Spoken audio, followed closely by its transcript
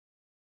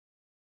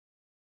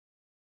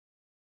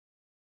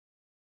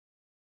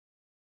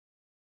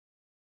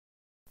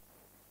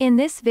In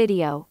this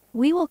video,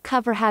 we will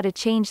cover how to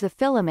change the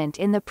filament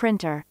in the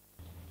printer.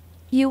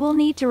 You will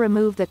need to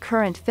remove the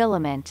current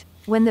filament,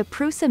 when the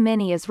Prusa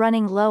Mini is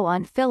running low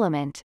on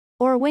filament,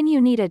 or when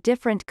you need a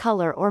different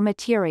color or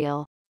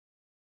material.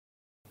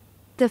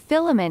 The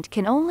filament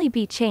can only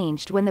be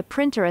changed when the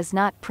printer is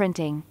not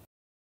printing.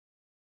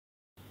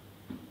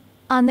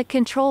 On the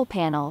control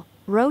panel,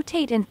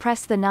 rotate and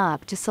press the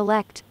knob to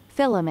select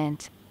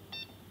Filament.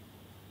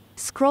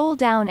 Scroll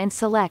down and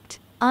select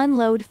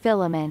Unload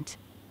Filament.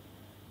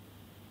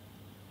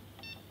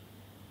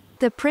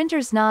 The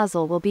printer's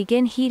nozzle will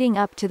begin heating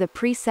up to the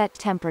preset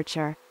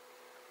temperature.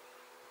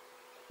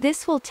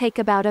 This will take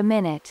about a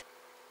minute.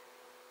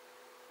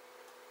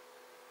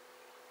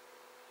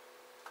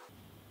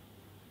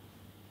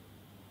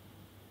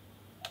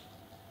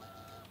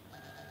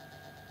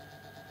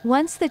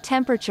 Once the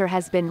temperature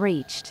has been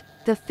reached,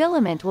 the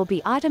filament will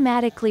be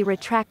automatically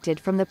retracted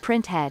from the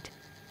print head.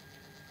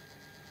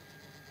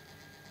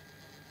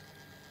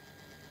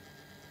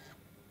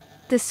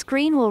 The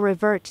screen will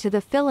revert to the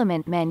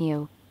filament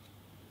menu.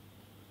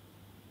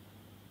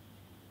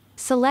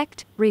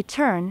 Select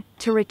Return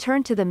to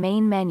return to the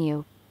main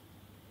menu.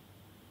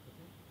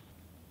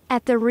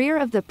 At the rear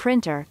of the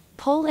printer,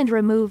 pull and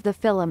remove the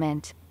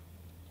filament.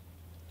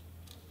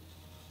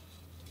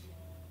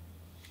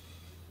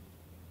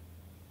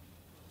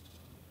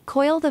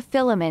 Coil the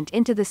filament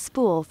into the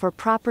spool for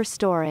proper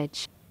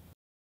storage.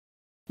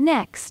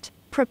 Next,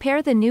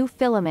 prepare the new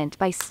filament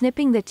by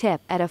snipping the tip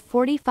at a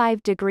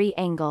 45-degree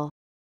angle.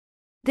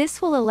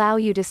 This will allow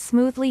you to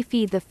smoothly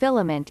feed the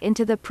filament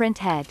into the print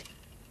head.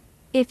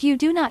 If you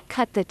do not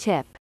cut the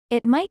tip,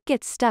 it might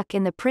get stuck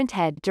in the print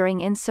head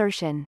during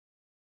insertion.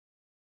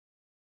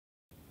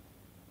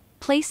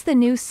 Place the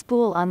new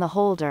spool on the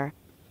holder.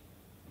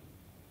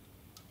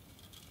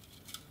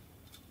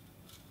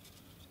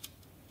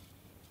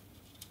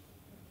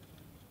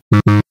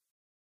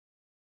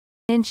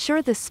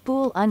 Ensure the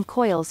spool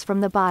uncoils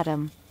from the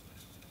bottom.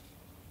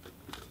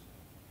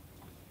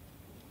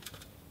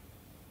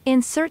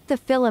 Insert the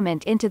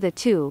filament into the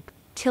tube,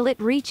 till it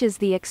reaches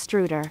the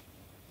extruder.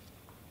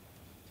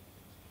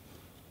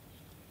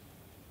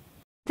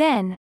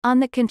 Then,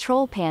 on the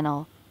control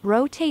panel,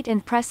 rotate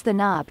and press the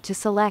knob to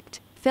select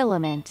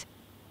Filament.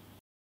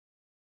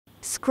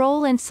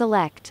 Scroll and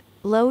select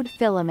Load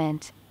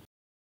Filament.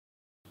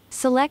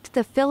 Select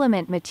the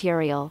filament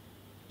material.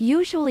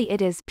 Usually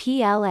it is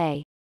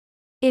PLA.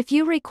 If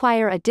you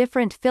require a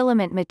different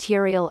filament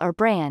material or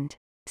brand,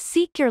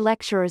 seek your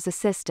lecturer's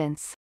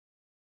assistance.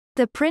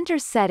 The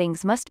printer's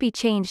settings must be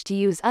changed to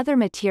use other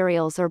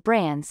materials or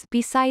brands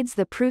besides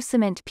the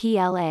Filament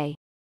PLA.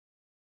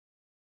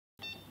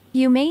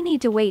 You may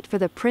need to wait for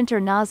the printer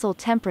nozzle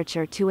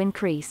temperature to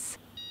increase.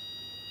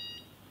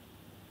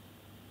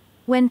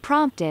 When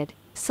prompted,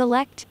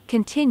 select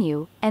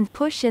Continue and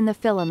push in the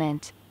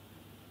filament.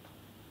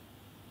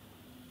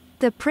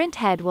 The print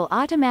head will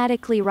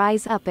automatically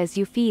rise up as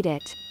you feed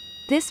it.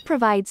 This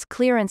provides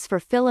clearance for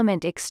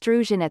filament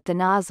extrusion at the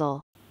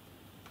nozzle.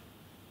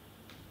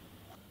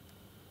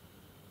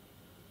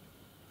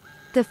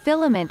 The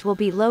filament will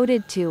be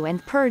loaded to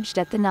and purged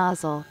at the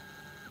nozzle.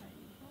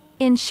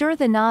 Ensure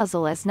the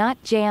nozzle is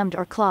not jammed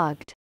or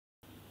clogged.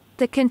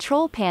 The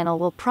control panel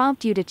will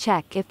prompt you to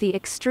check if the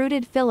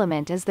extruded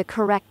filament is the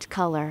correct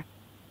color.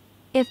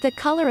 If the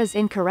color is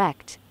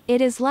incorrect,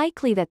 it is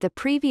likely that the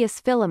previous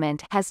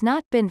filament has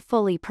not been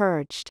fully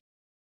purged.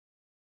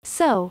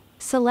 So,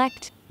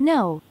 select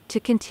No to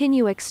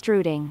continue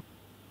extruding.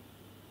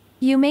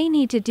 You may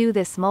need to do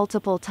this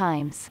multiple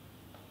times.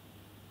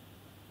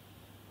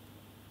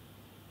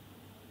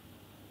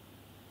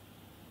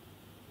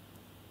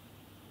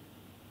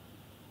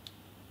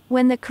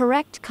 When the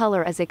correct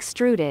color is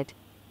extruded,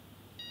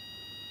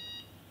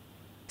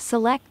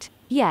 select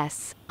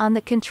Yes on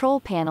the control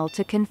panel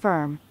to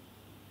confirm.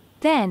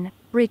 Then,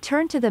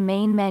 return to the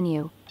main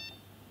menu.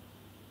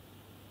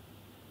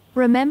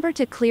 Remember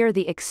to clear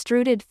the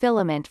extruded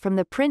filament from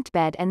the print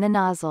bed and the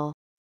nozzle.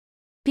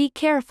 Be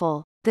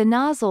careful, the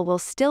nozzle will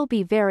still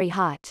be very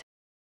hot.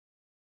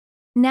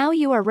 Now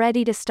you are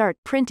ready to start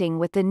printing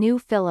with the new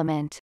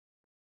filament.